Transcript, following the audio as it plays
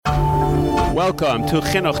Welcome to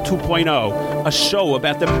Chinuch 2.0, a show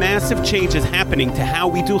about the massive changes happening to how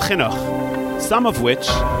we do Chinuch, some of which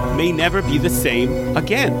may never be the same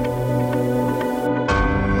again.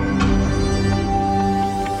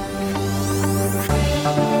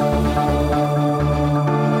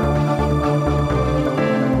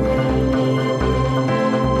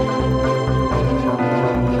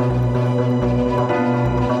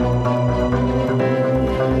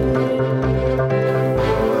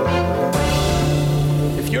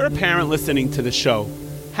 Parent listening to the show,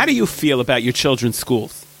 how do you feel about your children's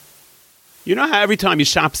schools? You know how every time you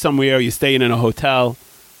shop somewhere, you stay in a hotel,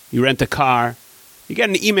 you rent a car, you get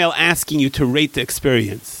an email asking you to rate the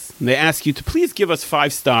experience. And they ask you to please give us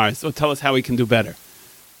 5 stars or tell us how we can do better.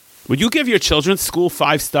 Would you give your children's school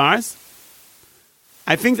 5 stars?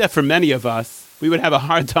 I think that for many of us, we would have a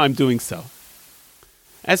hard time doing so.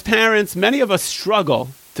 As parents, many of us struggle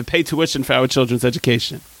to pay tuition for our children's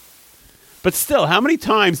education. But still, how many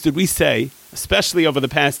times did we say, especially over the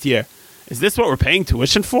past year, is this what we're paying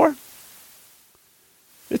tuition for?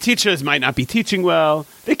 The teachers might not be teaching well,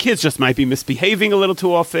 the kids just might be misbehaving a little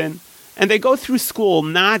too often, and they go through school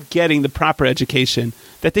not getting the proper education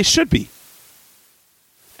that they should be.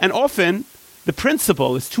 And often, the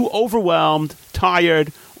principal is too overwhelmed,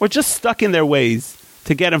 tired, or just stuck in their ways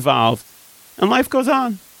to get involved, and life goes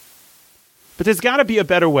on. But there's got to be a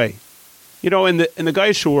better way. You know, in the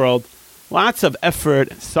Geisha world, lots of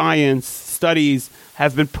effort, science, studies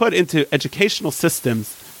have been put into educational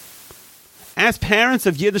systems. As parents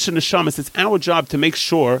of Yiddish and Neshamas, it's our job to make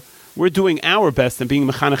sure we're doing our best in being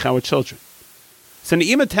mechanech our children. So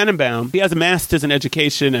Ne'ima Tenenbaum, she has a master's in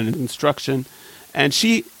education and instruction, and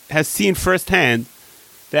she has seen firsthand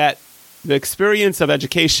that the experience of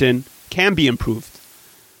education can be improved.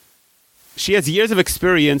 She has years of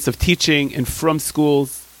experience of teaching in from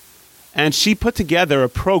schools, and she put together a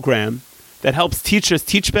program that helps teachers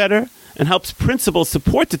teach better and helps principals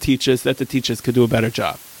support the teachers that the teachers could do a better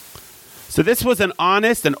job. So this was an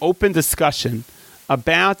honest and open discussion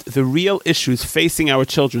about the real issues facing our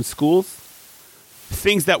children's schools,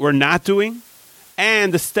 things that we're not doing,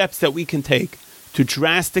 and the steps that we can take to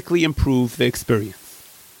drastically improve the experience.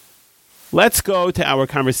 Let's go to our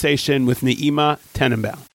conversation with Ne'ima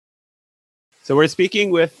Tenenbaum. So we're speaking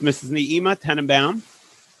with Mrs. Ne'ima Tenenbaum.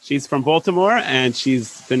 She's from Baltimore, and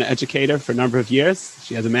she's been an educator for a number of years.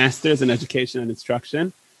 She has a master's in education and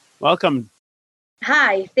instruction. Welcome.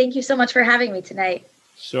 Hi, thank you so much for having me tonight.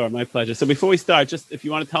 Sure, my pleasure. So before we start, just if you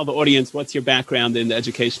want to tell the audience what's your background in the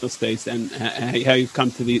educational space and how you've come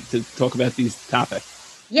to talk about these topics.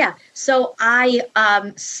 Yeah, so I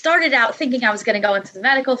started out thinking I was going to go into the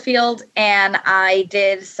medical field, and I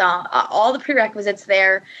did all the prerequisites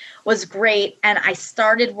there was great. And I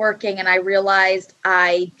started working, and I realized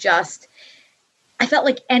I felt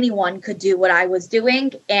like anyone could do what I was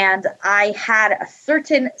doing. And I had a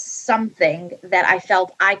certain something that I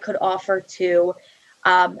felt I could offer to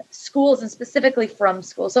schools, and specifically from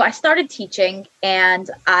schools. So I started teaching, and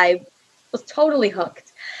I was totally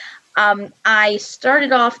hooked. I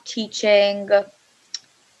started off teaching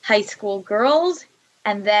high school girls,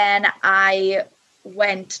 and then I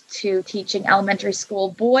went to teaching elementary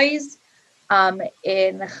school boys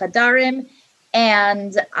in Chadarim,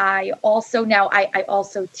 and I also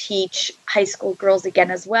teach high school girls again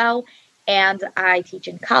as well, and I teach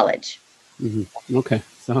in college. Mm-hmm. Okay,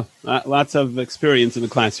 so lots of experience in the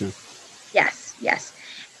classroom. Yes.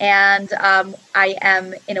 And I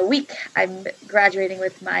am, in a week, I'm graduating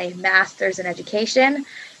with my master's in education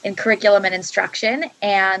in curriculum and instruction,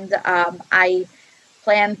 and I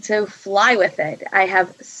plan to fly with it. I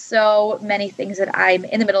have so many things that I'm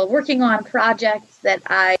in the middle of working on, projects that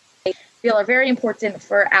I feel are very important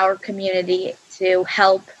for our community to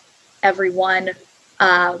help everyone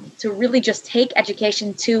to really just take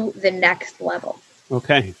education to the next level.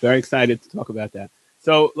 Okay, very excited to talk about that.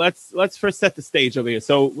 So let's first set the stage over here.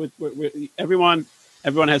 So everyone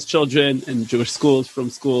has children in Jewish schools, from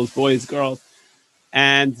schools, boys, girls,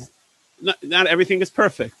 and not everything is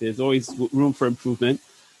perfect. There's always room for improvement.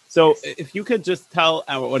 So if you could just tell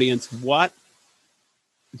our audience, what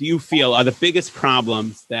do you feel are the biggest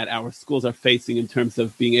problems that our schools are facing in terms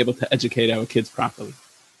of being able to educate our kids properly?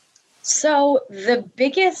 So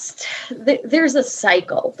there's a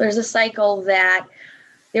cycle. There's a cycle that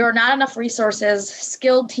there are not enough resources,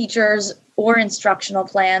 skilled teachers, or instructional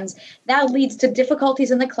plans. That leads to difficulties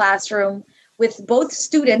in the classroom with both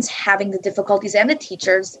students having the difficulties and the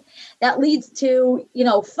teachers. That leads to,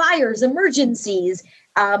 fires, emergencies,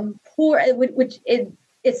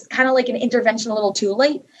 it's kind of like an intervention a little too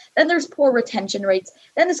late. Then there's poor retention rates.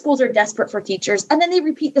 Then the schools are desperate for teachers, and then they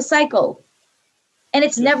repeat the cycle. And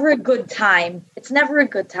it's never a good time. It's never a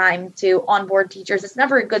good time to onboard teachers. It's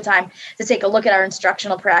never a good time to take a look at our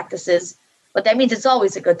instructional practices. But that means it's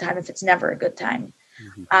always a good time if it's never a good time.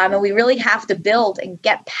 And we really have to build and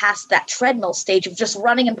get past that treadmill stage of just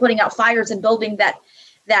running and putting out fires and building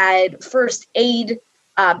that first aid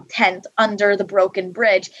tent under the broken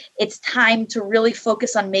bridge. It's time to really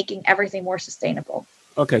focus on making everything more sustainable.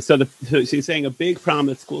 Okay, so you're saying a big problem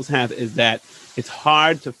that schools have is that it's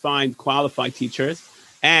hard to find qualified teachers,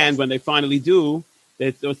 and when they finally do,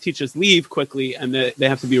 those teachers leave quickly and they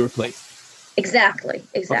have to be replaced. Exactly.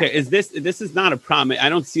 Okay, this is not a problem. I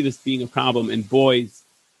don't see this being a problem in boys,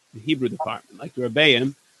 the Hebrew department, like the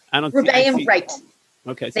Rebbeim. Rebbeim, right.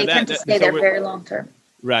 Okay, so they tend to stay there very long term.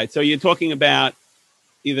 Right, so you're talking about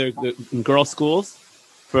either in girls' schools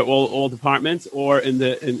for all departments, or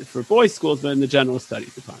for boys' schools, but in the general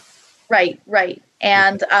studies department. Right.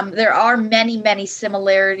 And there are many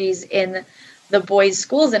similarities in the boys'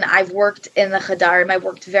 schools, and I've worked in the Chadarim. I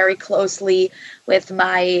worked very closely with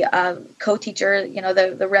my co-teacher,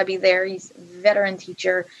 the Rebbe there. He's a veteran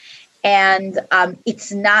teacher. And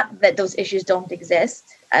it's not that those issues don't exist.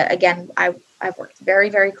 Again, I've worked very,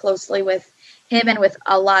 very closely with him and with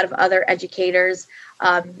a lot of other educators,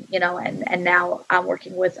 and now I'm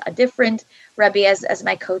working with a different Rebbe as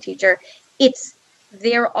my co-teacher.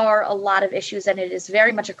 There are a lot of issues, and it is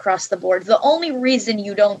very much across the board. The only reason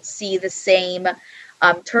you don't see the same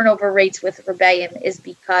turnover rates with Rebbeim is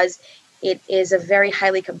because it is a very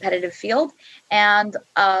highly competitive field, and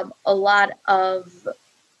a lot of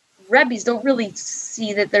Rebbes don't really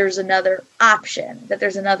see that there's another option, that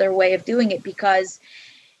there's another way of doing it, because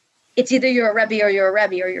it's either you're a Rebbe or you're a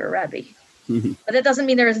Rebbe or you're a Rebbe. Mm-hmm. But that doesn't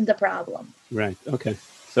mean there isn't a problem. Right. Okay.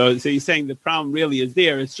 So you're saying the problem really is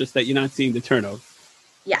there. It's just that you're not seeing the turnover.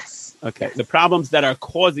 Yes. Okay. Yes. The problems that are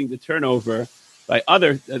causing the turnover by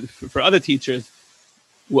for other teachers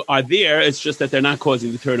are there. It's just that they're not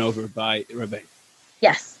causing the turnover by Rebbe.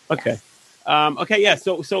 Yes. Okay. Yes. Okay. Yeah.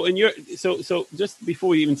 So just before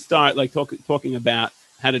we even start, like talking about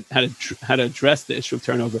how to address the issue of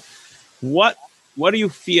turnover, what do you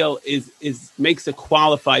feel is makes a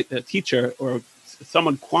qualified teacher or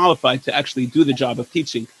someone qualified to actually do the job of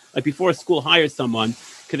teaching? Like, before a school hires someone,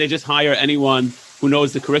 could they just hire anyone who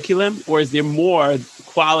knows the curriculum, or is there more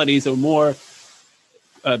qualities or more?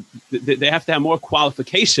 They have to have more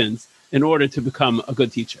qualifications in order to become a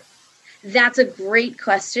good teacher. That's a great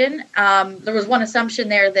question. There was one assumption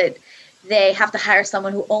there that they have to hire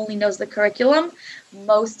someone who only knows the curriculum.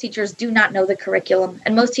 Most teachers do not know the curriculum,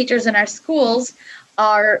 and most teachers in our schools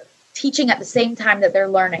are teaching at the same time that they're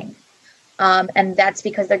learning. And that's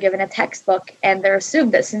because they're given a textbook, and they're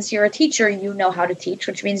assumed that since you're a teacher, you know how to teach,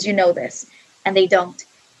 which means you know this, and they don't.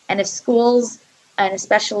 And if schools, and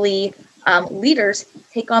especially leaders,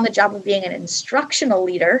 take on the job of being an instructional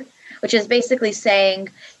leader, which is basically saying,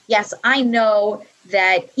 yes, I know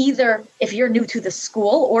that either if you're new to the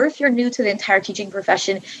school or if you're new to the entire teaching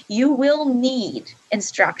profession, you will need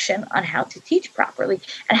instruction on how to teach properly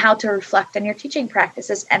and how to reflect on your teaching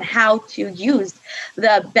practices and how to use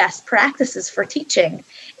the best practices for teaching.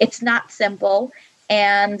 It's not simple.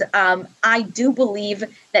 And I do believe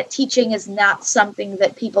that teaching is not something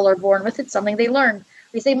that people are born with. It's something they learn.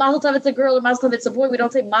 We say Mazel Tov, it's a girl, or Mazel Tov, it's a boy. We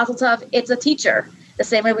don't say Mazel Tov, it's a teacher. The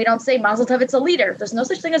same way we don't say Mazel Tov, it's a leader. There's no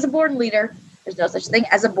such thing as a born leader. There's no such thing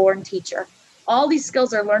as a born teacher. All these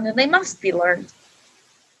skills are learned, and they must be learned.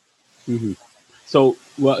 Mm-hmm. So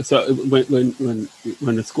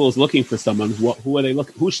when the school is looking for someone, who are they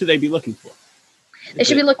looking? Who should they be looking for? They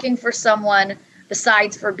should be looking for someone,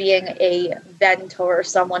 besides for being a mentor,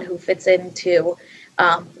 someone who fits into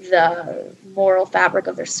the moral fabric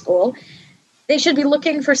of their school. They should be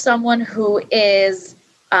looking for someone who is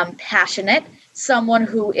passionate, someone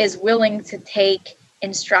who is willing to take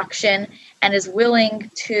instruction and is willing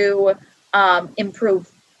to improve.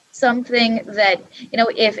 Something that,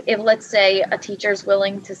 if let's say a teacher is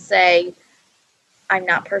willing to say, I'm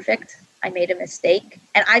not perfect, I made a mistake.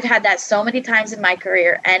 And I've had that so many times in my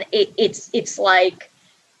career, and it's like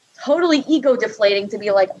totally ego deflating to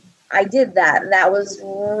be like, I did that. That was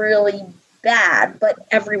really bad, but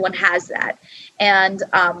everyone has that. And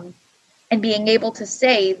being able to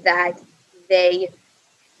say that they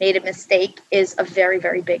made a mistake is a very,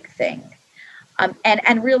 very big thing.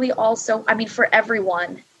 And really also, for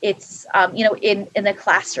everyone, it's, in the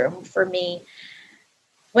classroom, for me,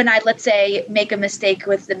 when I, let's say, make a mistake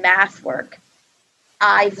with the math work,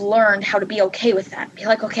 I've learned how to be okay with that. Be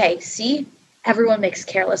like, okay, see, everyone makes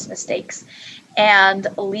careless mistakes. And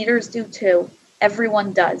leaders do too.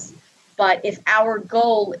 Everyone does. But if our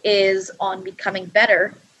goal is on becoming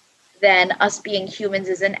better, then us being humans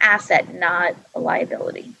is an asset, not a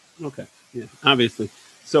liability. Okay. Yeah. Obviously.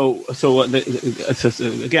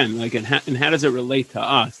 Again, like, and how does it relate to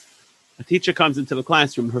us? A teacher comes into the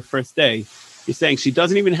classroom her first day. You're saying she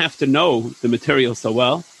doesn't even have to know the material so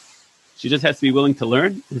well. She just has to be willing to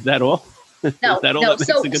learn. Is that all? No, Is that all no. that makes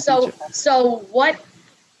a good teacher?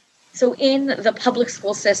 So in the public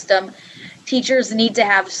school system, teachers need to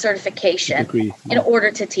have certification Agreed. in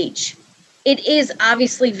order to teach. It is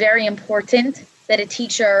obviously very important that a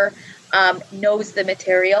teacher knows the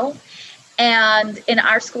material. And in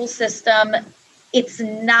our school system, it's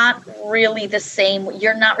not really the same.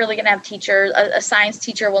 You're not really going to have teachers. A science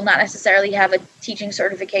teacher will not necessarily have a teaching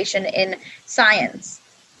certification in science,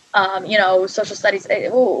 social studies,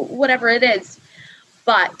 whatever it is.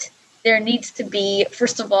 But there needs to be,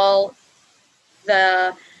 first of all,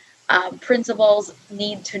 the principals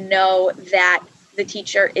need to know that the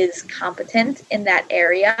teacher is competent in that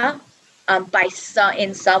area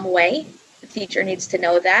in some way. The teacher needs to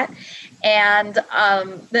know that, and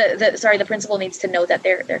the principal needs to know that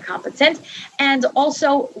they're competent. And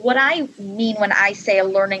also, what I mean when I say a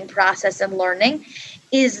learning process and learning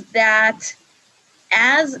is that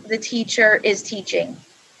as the teacher is teaching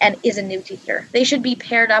and is a new teacher, they should be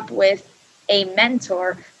paired up with a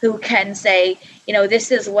mentor who can say,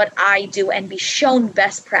 this is what I do, and be shown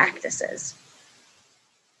best practices.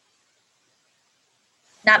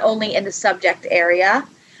 Not only in the subject area,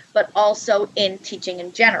 but also in teaching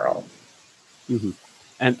in general. Mm-hmm.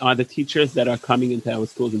 And are the teachers that are coming into our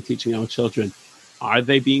schools and teaching our children, are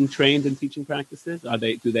they being trained in teaching practices?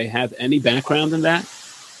 Do they have any background in that?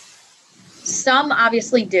 Some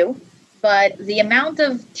obviously do, but the amount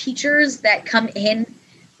of teachers that come in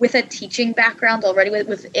with a teaching background already,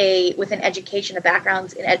 with an education, a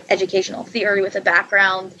background in educational theory, with a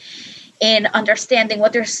background in understanding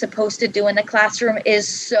what they're supposed to do in the classroom is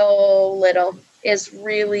so little, is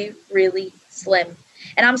really, really slim.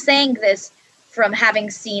 And I'm saying this from having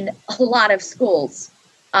seen a lot of schools.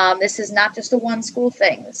 This is not just a one school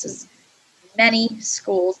thing. This is many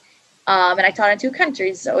schools. And I taught in 2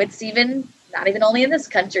 countries, so it's not even only in this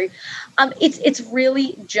country. It's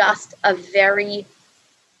really just a very,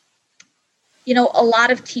 a lot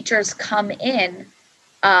of teachers come in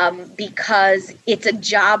because it's a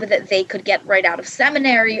job that they could get right out of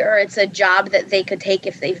seminary, or it's a job that they could take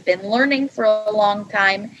if they've been learning for a long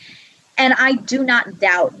time. And I do not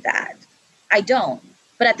doubt that. I don't.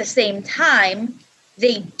 But at the same time,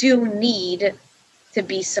 they do need to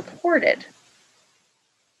be supported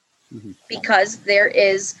because there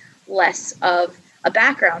is less of a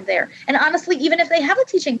background there. And honestly, even if they have a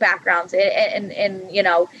teaching background in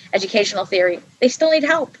educational theory, they still need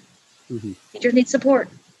help. Mm-hmm. Teachers need support.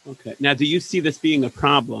 Okay. Now, do you see this being a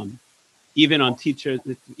problem, even for teachers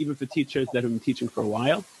that have been teaching for a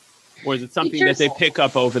while, or is it something that they pick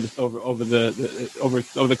up over the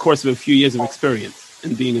course of a few years of experience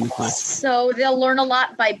and being in the class? So they'll learn a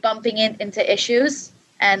lot by bumping into issues,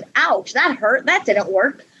 and ouch, that hurt, that didn't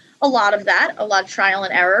work. A lot of trial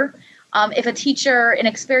and error. If an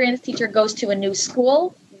experienced teacher goes to a new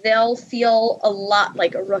school, they'll feel a lot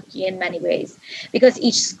like a rookie in many ways because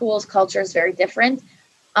each school's culture is very different.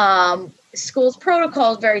 School's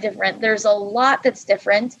protocol is very different. There's a lot that's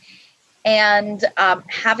different. And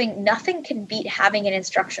nothing can beat having an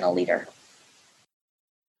instructional leader.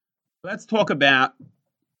 Let's talk about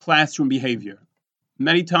classroom behavior.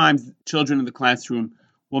 Many times children in the classroom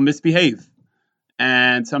will misbehave,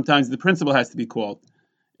 and sometimes the principal has to be called.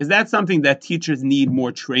 Is that something that teachers need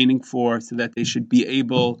more training for so that they should be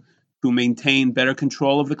able to maintain better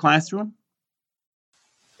control of the classroom?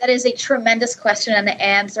 That is a tremendous question, and the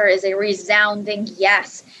answer is a resounding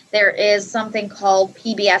yes. There is something called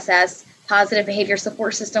PBSS, Positive Behavior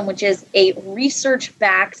Support System, which is a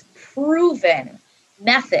research-backed, proven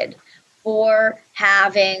method for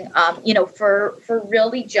having, for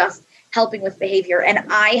really just helping with behavior.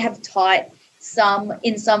 And I have taught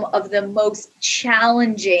in some of the most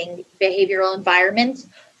challenging behavioral environments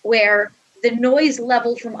where the noise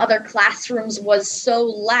level from other classrooms was so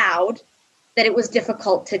loud that it was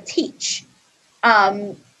difficult to teach.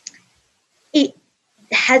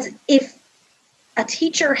 If a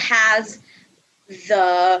teacher has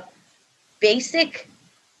the basic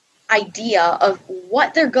idea of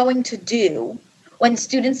what they're going to do when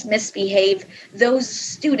students misbehave, those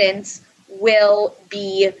students will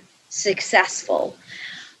be successful.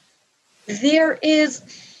 There is,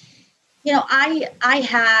 I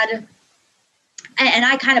had, and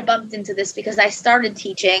I kind of bumped into this because I started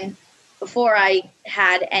teaching before I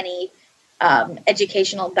had any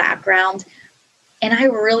educational background. And I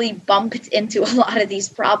really bumped into a lot of these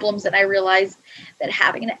problems, and I realized that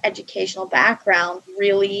having an educational background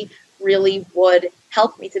really, really would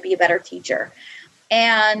help me to be a better teacher.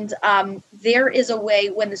 And there is a way,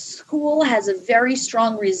 when the school has a very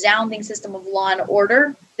strong, resounding system of law and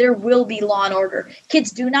order, there will be law and order.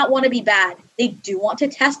 Kids do not want to be bad. They do want to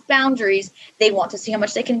test boundaries. They want to see how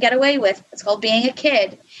much they can get away with. It's called being a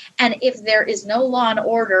kid. And if there is no law and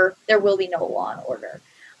order, there will be no law and order.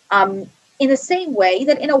 In the same way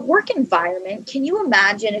that in a work environment, can you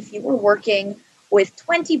imagine if you were working with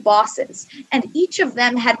 20 bosses and each of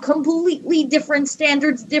them had completely different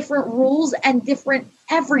standards, different rules, and different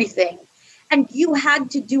everything, and you had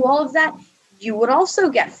to do all of that, you would also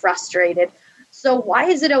get frustrated. So why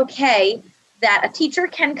is it okay that a teacher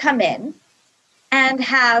can come in and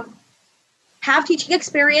have teaching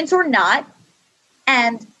experience or not,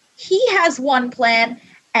 and he has one plan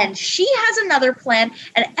and she has another plan,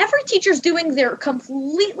 and every teacher's doing their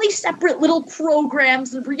completely separate little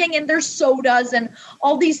programs and bringing in their sodas and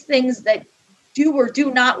all these things that do or do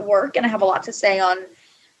not work? And I have a lot to say on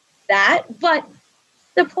that. But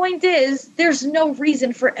the point is, there's no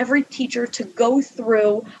reason for every teacher to go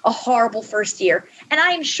through a horrible first year. And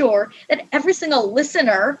I am sure that every single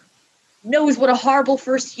listener knows what a horrible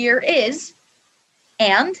first year is.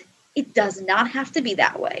 And it does not have to be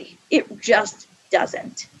that way. It just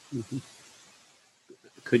doesn't. Mm-hmm.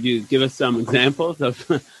 Could you give us some examples of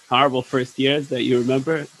horrible first years that you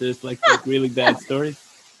remember? There's like really bad stories.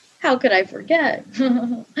 How could I forget?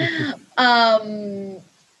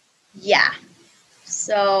 Yeah.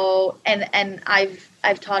 So, and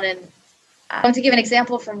I've taught in. I want to give an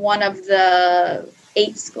example from one of the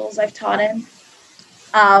 8 schools I've taught in.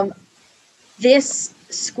 This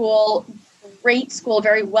school, great school,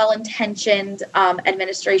 very well-intentioned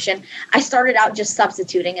administration. I started out just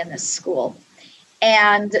substituting in this school.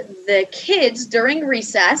 And the kids during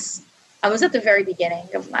recess, I was at the very beginning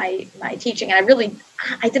of my teaching, and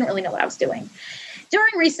I didn't really know what I was doing.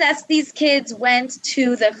 During recess, these kids went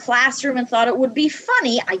to the classroom and thought it would be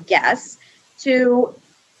funny, I guess, to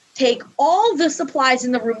take all the supplies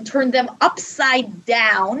in the room, turn them upside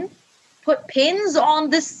down, put pins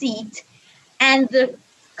on the seat, and the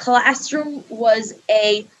classroom was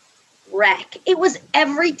a wreck. It was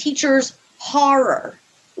every teacher's horror,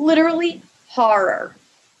 literally horror.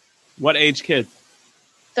 What age kids?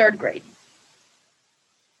 3rd grade.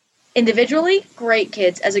 Individually, great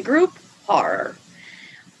kids. As a group, horror.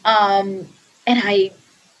 And I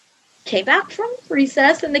came back from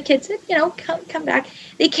recess, and the kids said, come back.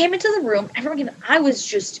 They came into the room. I was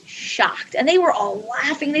just shocked. And they were all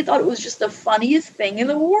laughing. They thought it was just the funniest thing in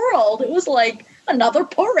the world. It was like another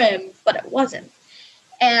Purim, but it wasn't.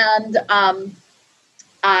 And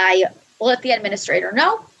I let the administrator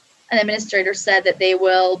know. And the administrator said that they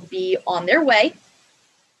will be on their way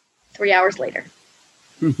 3 hours later.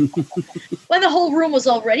 When the whole room was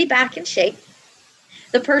already back in shape,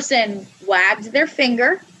 the person wagged their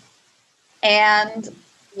finger and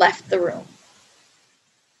left the room.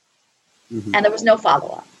 Mm-hmm. And there was no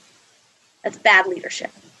follow-up. That's bad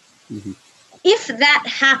leadership. Mm-hmm. If that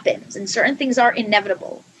happens, and certain things are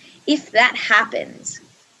inevitable, if that happens,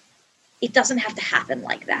 it doesn't have to happen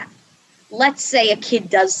like that. Let's say a kid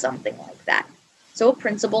does something like that. So a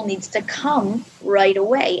principal needs to come right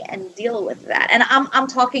away and deal with that. And I'm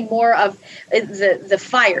talking more of the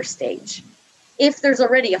fire stage. If there's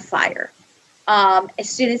already a fire,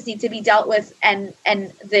 students need to be dealt with, and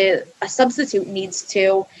a substitute needs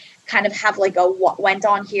to kind of have like what went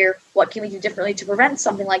on here, what can we do differently to prevent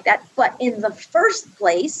something like that. But in the first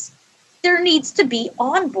place, there needs to be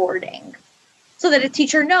onboarding so that a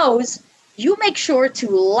teacher knows you make sure to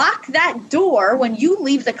lock that door when you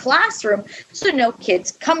leave the classroom so no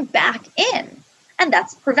kids come back in. And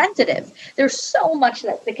that's preventative. There's so much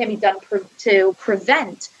that can be done to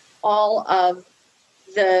prevent all of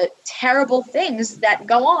the terrible things that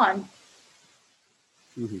go on.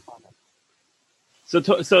 Mm-hmm.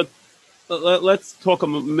 So let's talk a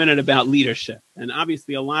minute about leadership. And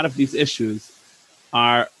obviously a lot of these issues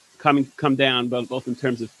are come down both in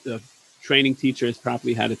terms of training teachers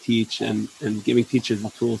properly how to teach and giving teachers the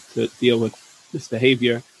tools to deal with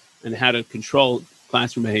misbehavior and how to control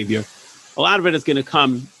classroom behavior. A lot of it is going to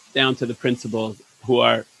come down to the principals who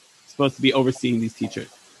are supposed to be overseeing these teachers.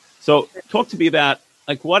 So talk to me about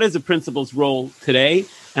what is a principal's role today,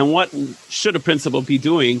 and what should a principal be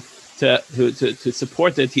doing to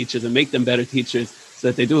support their teachers and make them better teachers so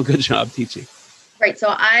that they do a good job teaching? Right.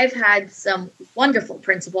 So I've had some wonderful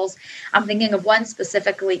principals. I'm thinking of one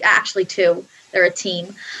specifically, actually 2. They're a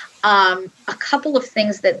team. A couple of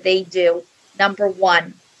things that they do. Number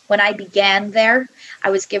one, when I began there,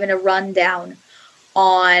 I was given a rundown.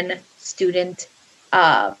 on student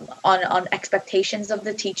on expectations of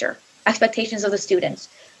the teacher, expectations of the students,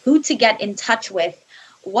 who to get in touch with,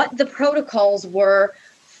 what the protocols were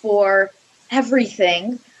for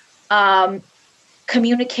everything,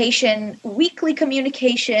 communication, weekly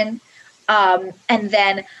communication. And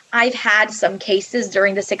then I've had some cases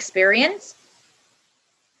during this experience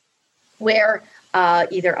where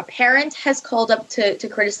either a parent has called up to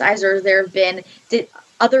criticize, or there have been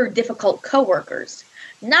other difficult coworkers.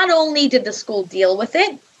 Not only did the school deal with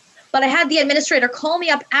it, but I had the administrator call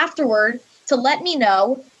me up afterward to let me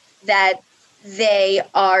know that they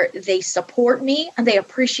support me and they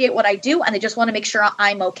appreciate what I do, and they just want to make sure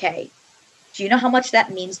I'm okay. Do you know how much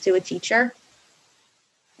that means to a teacher?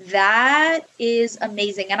 That is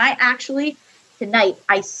amazing. And I actually tonight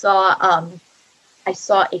I saw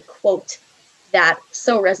a quote that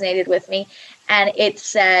so resonated with me, and it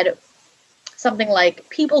said something like,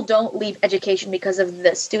 people don't leave education because of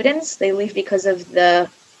the students, they leave because of the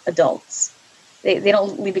adults. They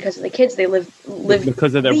don't leave because of the kids, they live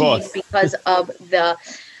because of their boss. Because of the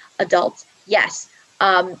adults. Yes.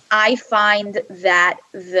 I find that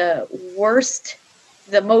the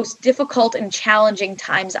most difficult and challenging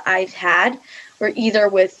times I've had were either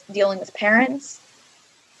with dealing with parents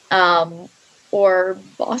or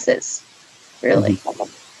bosses, really.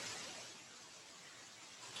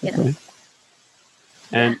 You know. Okay.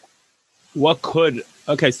 And what could,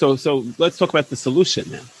 so let's talk about the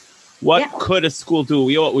solution now. What could a school do?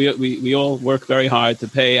 We all work very hard to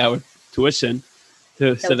pay our tuition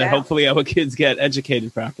so that hopefully our kids get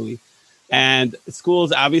educated properly. And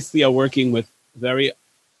schools obviously are working with very,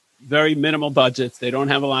 very minimal budgets. They don't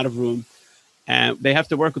have a lot of room, and they have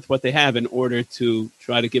to work with what they have in order to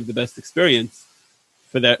try to give the best experience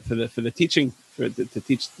to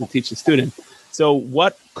teach the student. So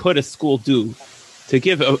what could a school do to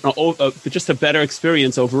give just a better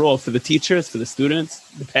experience overall for the teachers, for the students,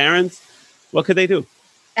 the parents? What could they do?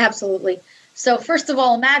 Absolutely. So first of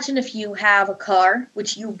all, imagine if you have a car,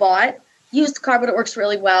 which you bought, used car, but it works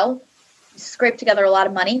really well. You scrape together a lot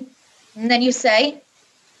of money. And then you say,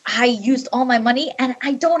 I used all my money and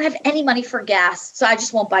I don't have any money for gas, so I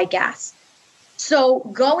just won't buy gas. So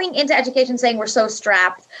going into education saying we're so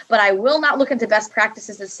strapped, but I will not look into best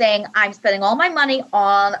practices as saying I'm spending all my money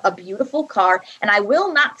on a beautiful car and I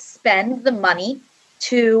will not spend the money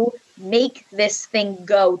to make this thing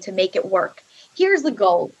go, to make it work. Here's the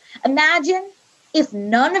goal. Imagine if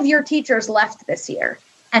none of your teachers left this year,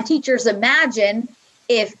 and teachers, imagine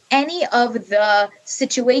if any of the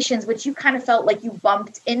situations which you kind of felt like you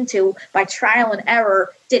bumped into by trial and error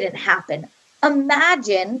didn't happen.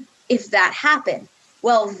 Imagine if that happened.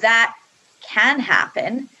 Well, that can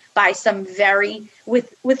happen by some very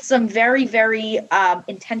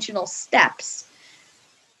intentional steps.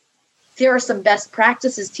 There are some best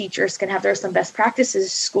practices teachers can have. There are some best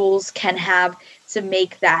practices schools can have to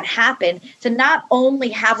make that happen, to not only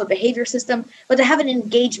have a behavior system, but to have an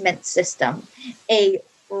engagement system, a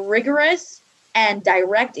rigorous and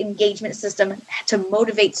direct engagement system to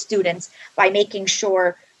motivate students by making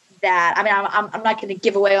sure that, I'm not going to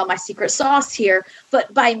give away all my secret sauce here,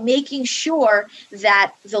 but by making sure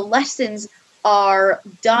that the lessons are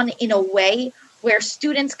done in a way where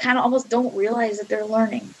students kind of almost don't realize that they're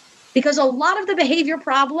learning. Because a lot of the behavior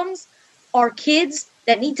problems are kids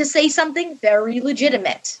that need to say something very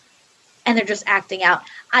legitimate, and they're just acting out.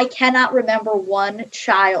 I cannot remember one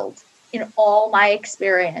child in all my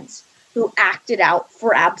experience who acted out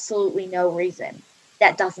for absolutely no reason.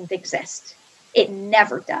 That doesn't exist. It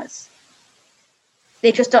never does.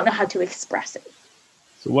 They just don't know how to express it.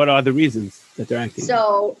 So what are the reasons that they're acting?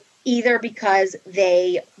 So either because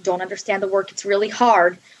they don't understand the work, it's really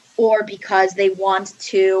hard, or because they want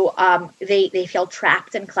to, they feel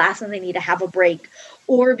trapped in class and they need to have a break,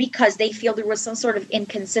 or because they feel there was some sort of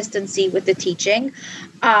inconsistency with the teaching.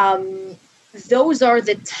 Those are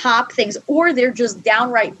the top things, or they're just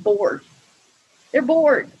downright bored. They're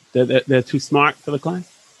bored. They're too smart for the class?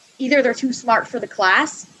 Either they're too smart for the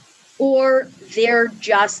class, or they're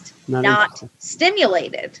just not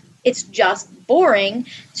stimulated. It's just boring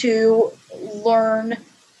to learn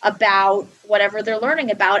about whatever they're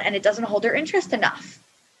learning about, and it doesn't hold their interest enough.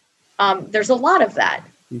 There's a lot of that.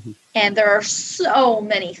 Mm-hmm. And there are so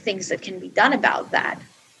many things that can be done about that.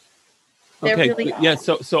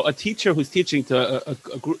 So a teacher who's teaching to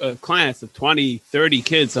a class of 20, 30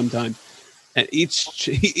 kids sometimes, and each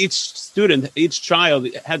student, each child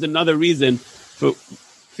has another reason for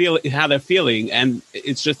how they're feeling. And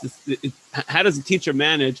it's just, how does a teacher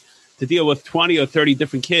manage to deal with 20 or 30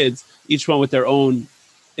 different kids, each one with their own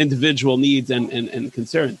individual needs and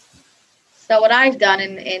concerns? So what I've done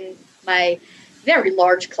in my very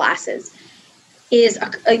large classes, is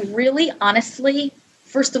a really, honestly,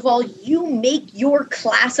 first of all, you make your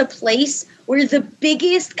class a place where the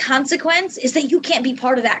biggest consequence is that you can't be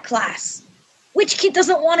part of that class. Which kid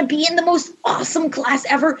doesn't want to be in the most awesome class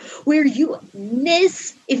ever where you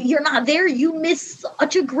miss, if you're not there, you miss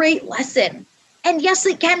such a great lesson. And yes,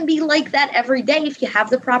 it can be like that every day if you have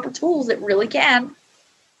the proper tools. It really can.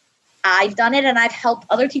 I've done it and I've helped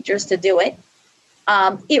other teachers to do it.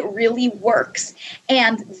 It really works.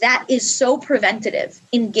 And that is so preventative.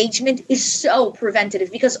 Engagement is so preventative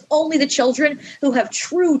because only the children who have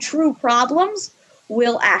true problems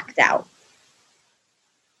will act out.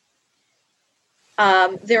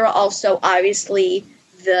 There are also obviously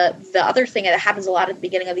the other thing that happens a lot at the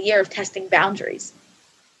beginning of the year of testing boundaries.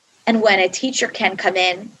 And when a teacher can come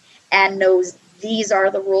in and knows these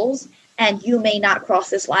are the rules and you may not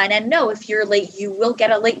cross this line, and no, if you're late, you will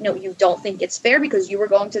get a late note. You don't think it's fair because you were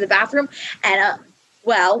going to the bathroom and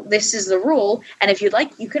well, this is the rule. And if you'd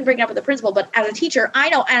like, you can bring it up with the principal. But as a teacher, I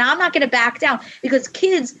know, and I'm not going to back down because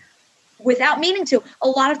kids, without meaning to, a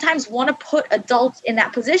lot of times want to put adults in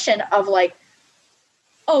that position of like,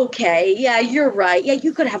 okay, yeah, you're right. Yeah,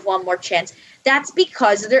 you could have one more chance. That's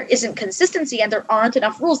because there isn't consistency and there aren't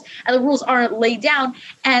enough rules and the rules aren't laid down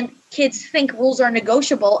and kids think rules are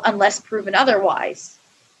negotiable unless proven otherwise.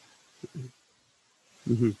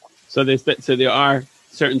 Mm-hmm. So there are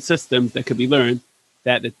certain systems that could be learned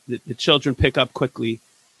that the children pick up quickly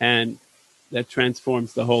and that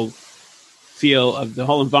transforms the whole feel of the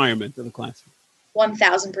whole environment of the classroom.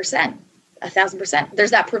 1,000%. 1,000%.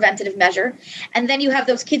 There's that preventative measure. And then you have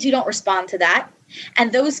those kids who don't respond to that.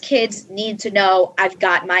 And those kids need to know, I've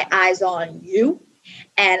got my eyes on you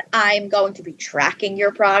and I'm going to be tracking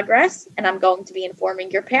your progress and I'm going to be informing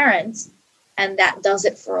your parents. And that does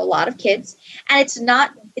it for a lot of kids. And it's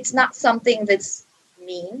not something that's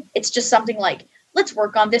mean. It's just something like, let's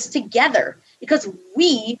work on this together because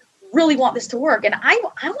we really want this to work. And I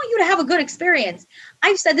want you to have a good experience.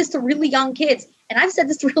 I've said this to really young kids and I've said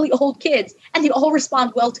this to really old kids and they all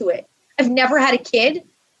respond well to it. I've never had a kid,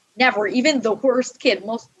 never, even the worst kid,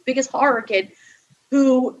 biggest horror kid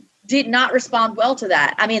who did not respond well to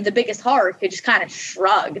that. I mean, the biggest horror kid just kind of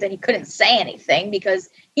shrugged and he couldn't say anything because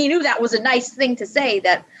he knew that was a nice thing to say,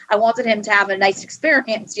 that I wanted him to have a nice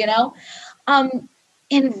experience, you know?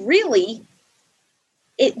 And really,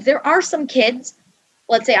 there are some kids,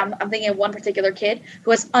 let's say I'm thinking of one particular kid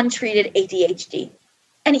who has untreated ADHD.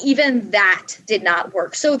 And even that did not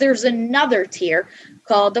work. So there's another tier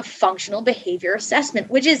called the functional behavior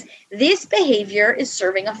assessment, which is this behavior is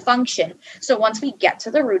serving a function. So once we get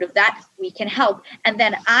to the root of that, we can help. And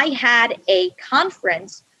then I had a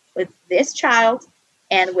conference with this child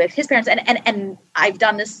and with his parents. And I've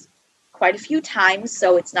done this quite a few times.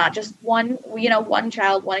 So it's not just one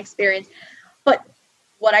child, one experience. But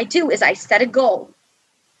what I do is I set a goal.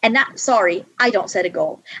 And I don't set a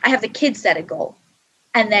goal. I have the kids set a goal.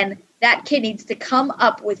 And then that kid needs to come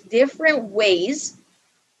up with different ways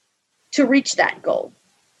to reach that goal.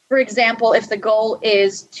 For example, if the goal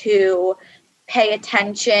is to pay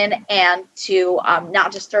attention and to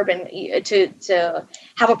not disturb and to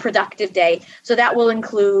have a productive day. So that will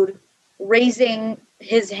include raising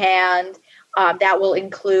his hand. That will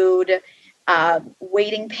include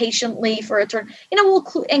waiting patiently for a turn. We'll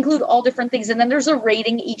include all different things. And then there's a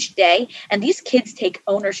rating each day. And these kids take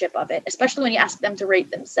ownership of it, especially when you ask them to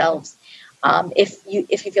rate themselves. If you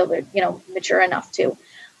feel they're, mature enough to.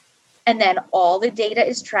 And then all the data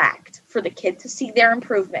is tracked for the kid to see their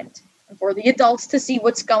improvement and for the adults to see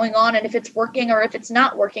what's going on and if it's working or if it's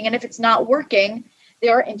not working. And if it's not working,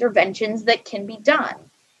 there are interventions that can be done.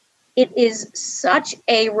 It is such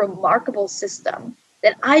a remarkable system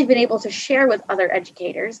that I've been able to share with other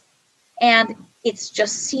educators. And it's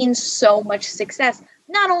just seen so much success,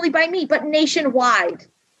 not only by me, but nationwide.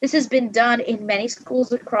 This has been done in many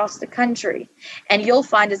schools across the country. And you'll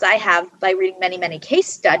find, as I have by reading many, many case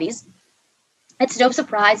studies, it's no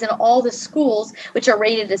surprise in all the schools, which are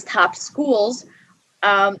rated as top schools,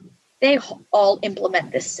 they all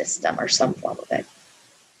implement this system or some form of it.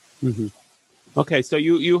 Mm-hmm. Okay, so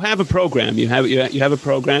you have a program. You have a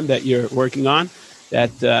program that you're working on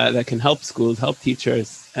that can help schools, help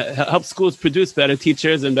teachers, help schools produce better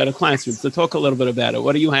teachers and better classrooms. So talk a little bit about it.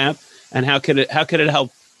 What do you have, and how could it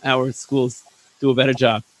help our schools do a better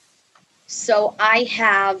job? So I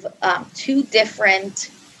have two different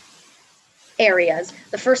areas.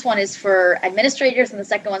 The first one is for administrators and the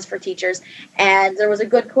second one's for teachers. And there was a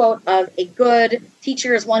good quote of a good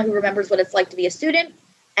teacher is one who remembers what it's like to be a student,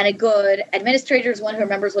 and a good administrator is one who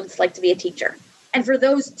remembers what it's like to be a teacher. And for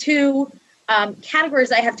those two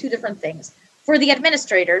categories, I have two different things. For the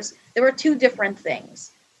administrators, there are two different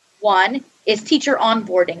things. One is teacher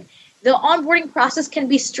onboarding. The onboarding process can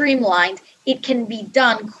be streamlined. It can be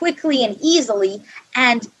done quickly and easily,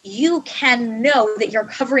 and you can know that you're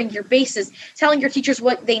covering your bases, telling your teachers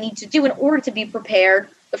what they need to do in order to be prepared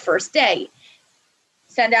the first day.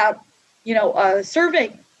 Send out, a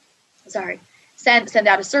survey. Send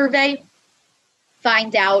out a survey.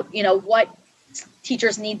 Find out, what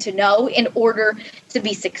teachers need to know in order to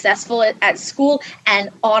be successful at school, and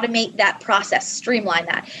automate that process, streamline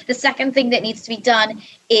that. The second thing that needs to be done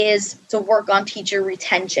is to work on teacher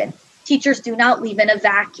retention. Teachers do not leave in a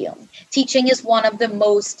vacuum. Teaching is one of the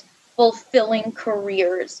most fulfilling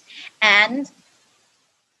careers. And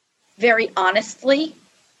very honestly,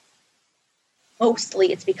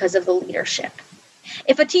 mostly it's because of the leadership.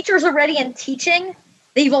 If a teacher is already in teaching,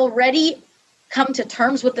 they've already come to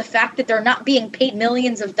terms with the fact that they're not being paid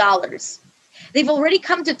millions of dollars. They've already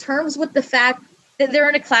come to terms with the fact that they're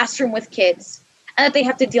in a classroom with kids and that they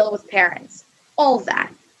have to deal with parents. All that.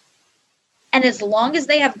 And as long as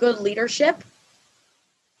they have good leadership,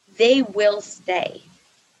 they will stay.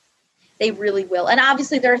 They really will. And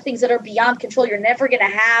obviously there are things that are beyond control. You're never going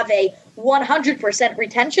to have a 100%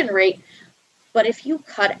 retention rate. But if you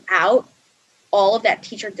cut out all of that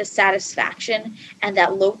teacher dissatisfaction and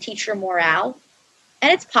that low teacher morale,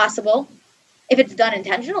 and it's possible, if it's done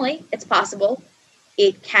intentionally, it's possible,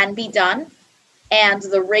 it can be done, and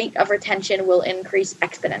the rate of retention will increase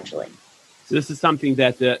exponentially. So this is something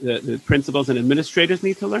that the principals and administrators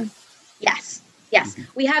need to learn? Yes. Mm-hmm.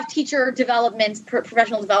 We have teacher development,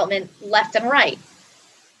 professional development left and right.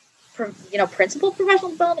 Principal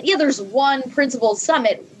professional development. Yeah, there's one principal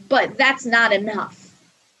summit, but that's not enough.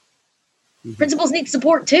 Mm-hmm. Principals need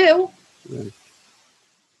support too. Right.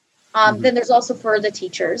 Then there's also for the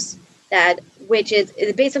teachers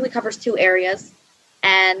it basically covers two areas.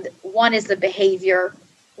 And one is the behavior,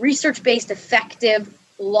 research-based, effective,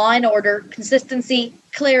 law and order, consistency,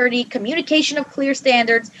 clarity, communication of clear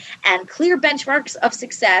standards, and clear benchmarks of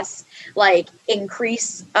success, like a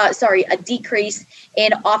decrease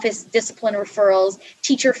in office discipline referrals,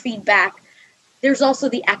 teacher feedback. There's also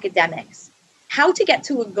the academics. How to get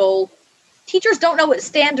to a goal. Teachers don't know what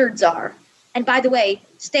standards are. And by the way,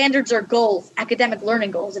 standards are goals, academic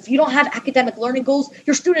learning goals. If you don't have academic learning goals,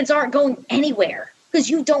 your students aren't going anywhere because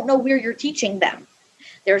you don't know where you're teaching them.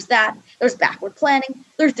 There's that. There's backward planning.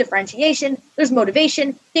 There's differentiation. There's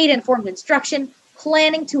motivation, data-informed instruction,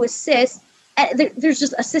 planning to assist. And there's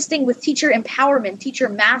just assisting with teacher empowerment, teacher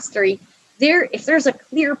mastery. If there's a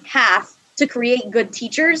clear path to create good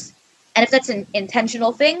teachers, and if that's an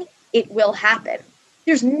intentional thing, it will happen.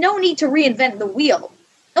 There's no need to reinvent the wheel.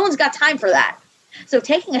 No one's got time for that. So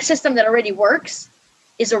taking a system that already works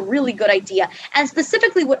is a really good idea. And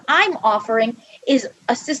specifically what I'm offering is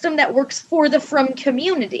a system that works for the Frum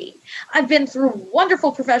community. I've been through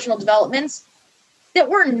wonderful professional developments that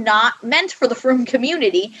were not meant for the Frum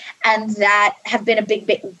community and that have been a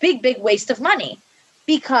big waste of money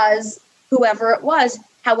because whoever it was,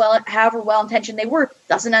 however well-intentioned they were,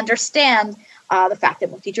 doesn't understand the fact that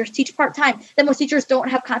most teachers teach part-time, that most teachers don't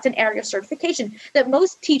have content area certification, that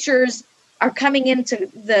most teachers are coming into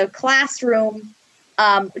the classroom.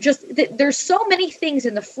 There's so many things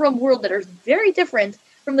in the Frum world that are very different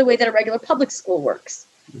from the way that a regular public school works.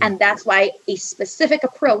 Mm-hmm. And that's why a specific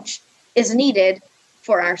approach is needed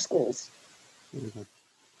for our schools. Mm-hmm.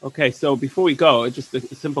 Okay, so before we go, just a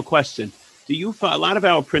simple question. Do you find a lot of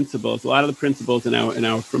the principals in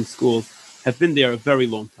our Frum schools have been there a very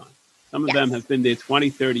long time? Some of them have been there 20,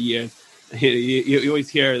 30 years. You always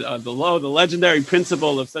hear the legendary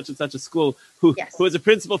principal of such and such a school who was a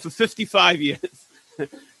principal for 55 years.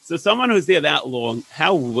 So someone who's there that long,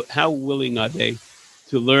 how willing are they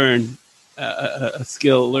to learn a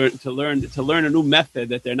skill, to learn a new method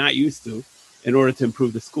that they're not used to in order to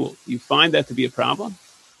improve the school? Do you find that to be a problem?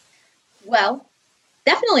 Well,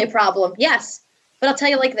 definitely a problem, yes. But I'll tell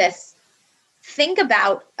you like this. Think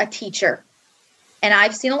about a teacher, and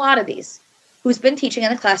I've seen a lot of these, who's been teaching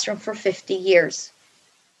in the classroom for 50 years.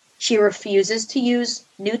 She refuses to use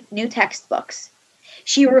new textbooks.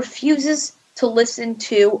 She refuses to listen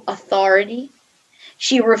to authority.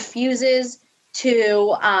 She refuses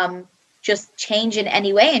to just change in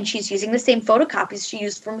any way, and she's using the same photocopies she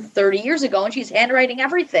used from 30 years ago, and she's handwriting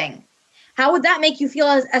everything. How would that make you feel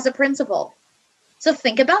as a principal? So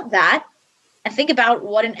think about that, and think about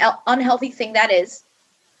what an unhealthy thing that is,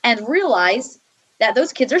 and realize that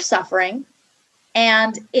those kids are suffering.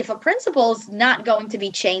 And if a principal is not going to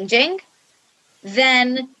be changing,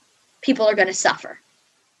 then people are going to suffer.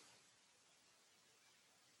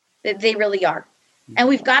 They really are. And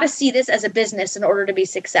we've got to see this as a business in order to be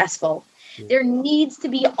successful. There needs to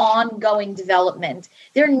be ongoing development.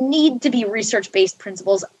 There need to be research-based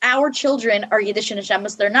principles. Our children are Yiddish and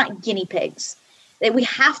Hashemis. They're not guinea pigs. We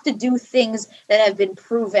have to do things that have been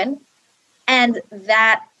proven and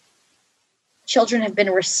that children have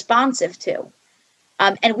been responsive to.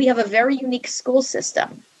 And we have a very unique school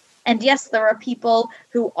system. And yes, there are people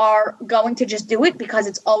who are going to just do it because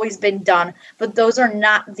it's always been done. But those are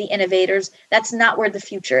not the innovators. That's not where the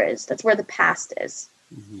future is. That's where the past is.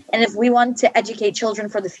 Mm-hmm. And if we want to educate children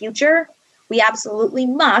for the future, we absolutely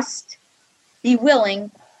must be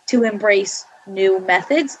willing to embrace new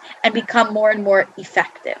methods and become more and more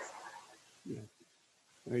effective. Yeah.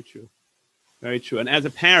 Very true. Very true. And as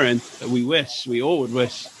a parent, we all would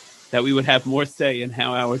wish that we would have more say in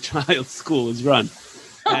how our child's school is run.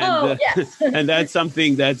 And, yes. And that's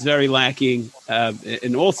something that's very lacking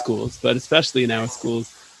in all schools, but especially in our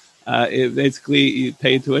schools. Basically, you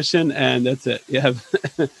pay tuition and that's it. You have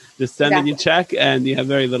just send in your check and you have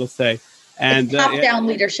very little say. And top-down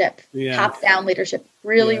leadership. Yeah. Top-down leadership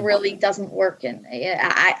really doesn't work. And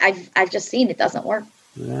I've just seen it doesn't work.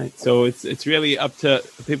 Right. So it's really up to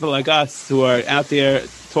people like us who are out there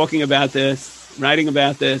talking about this, writing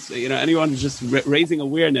about this. Anyone who's just raising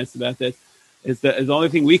awareness about this is the only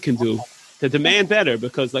thing we can do to demand better.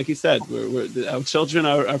 Because, like you said, our children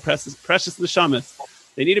are precious neshamas.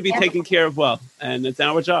 They need to be taken care of well, and it's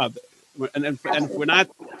our job. And if we're not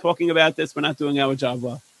talking about this, we're not doing our job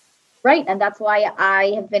well. Right, and that's why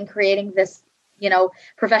I have been creating this,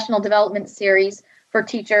 professional development series for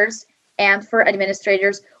teachers and for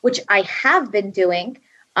administrators, which I have been doing,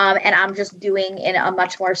 and I'm just doing in a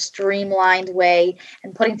much more streamlined way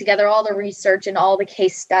and putting together all the research and all the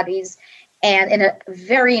case studies and in a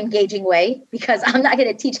very engaging way, because I'm not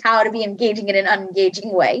going to teach how to be engaging in an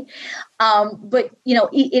unengaging way. But,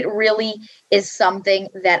 it really is something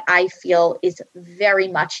that I feel is very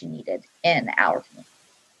much needed in our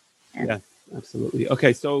community. Yeah, absolutely.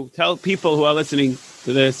 Okay, so tell people who are listening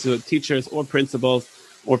to this, who are teachers or principals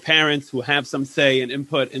or parents who have some say and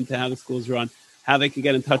input into how the schools run, how they can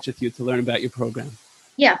get in touch with you to learn about your program.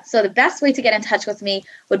 Yeah, so the best way to get in touch with me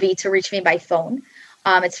would be to reach me by phone.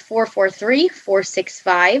 It's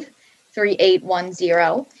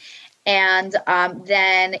 443-465-3810. And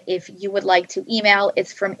then if you would like to email,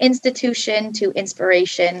 it's from institution to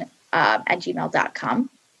inspiration at gmail.com.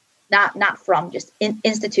 Not from, just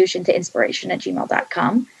institution to inspiration at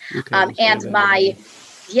gmail.com. Okay, and my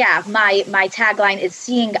tagline is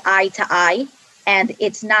seeing eye to eye. And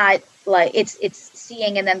it's not like it's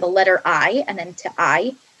seeing and then the letter I and then to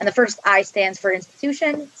I. And the first I stands for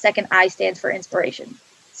institution. Second I stands for inspiration.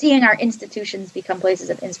 Seeing our institutions become places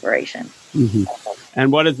of inspiration. Mm-hmm.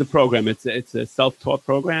 And what is the program? It's a self-taught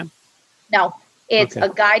program? No, it's a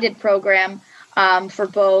guided program for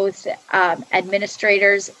both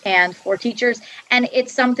administrators and for teachers. And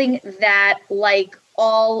it's something that, like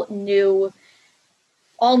all new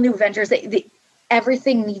ventures,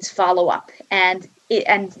 everything needs follow-up and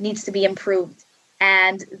needs to be improved.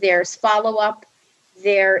 And there's follow-up.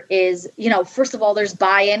 There is, first of all, there's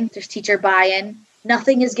buy-in, there's teacher buy-in.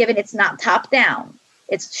 Nothing is given. It's not top-down.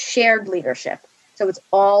 It's shared leadership. So it's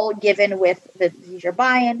all given with the teacher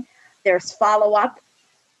buy-in. There's follow-up.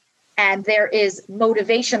 And there is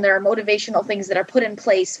motivation. There are motivational things that are put in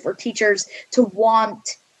place for teachers to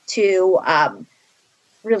want to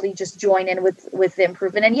really just join in with the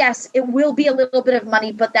improvement. And yes, it will be a little bit of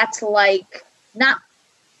money, but that's like not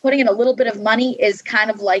putting in a little bit of money is kind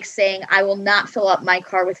of like saying, I will not fill up my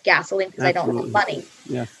car with gasoline because I don't have money.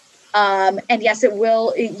 Yeah. And yes, it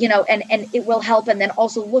will, and it will help. And then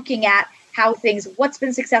also looking at how what's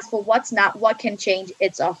been successful, what's not, what can change.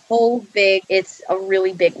 It's a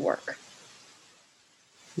really big work.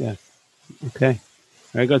 Yeah. Okay.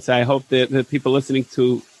 Very good. So I hope that the people listening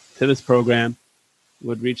to this program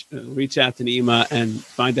would reach out to Naima and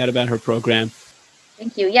find out about her program.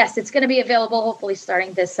 Thank you. Yes, it's going to be available hopefully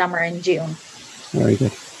starting this summer in June. Very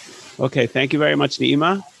good. Okay, thank you very much,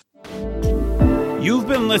 Naima. You've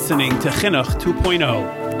been listening to Chinuch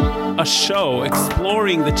 2.0, a show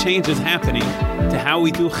exploring the changes happening to how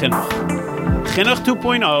we do Chinuch. Chinuch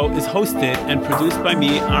 2.0 is hosted and produced by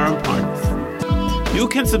me, Aaron Parnas. You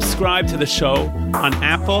can subscribe to the show on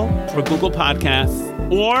Apple or Google Podcasts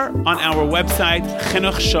or on our website,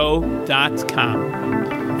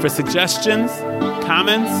 chinuchshow.com. For suggestions,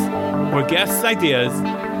 comments, or guest ideas,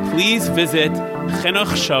 please visit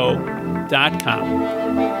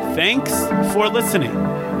chinuchshow.com. Thanks for listening.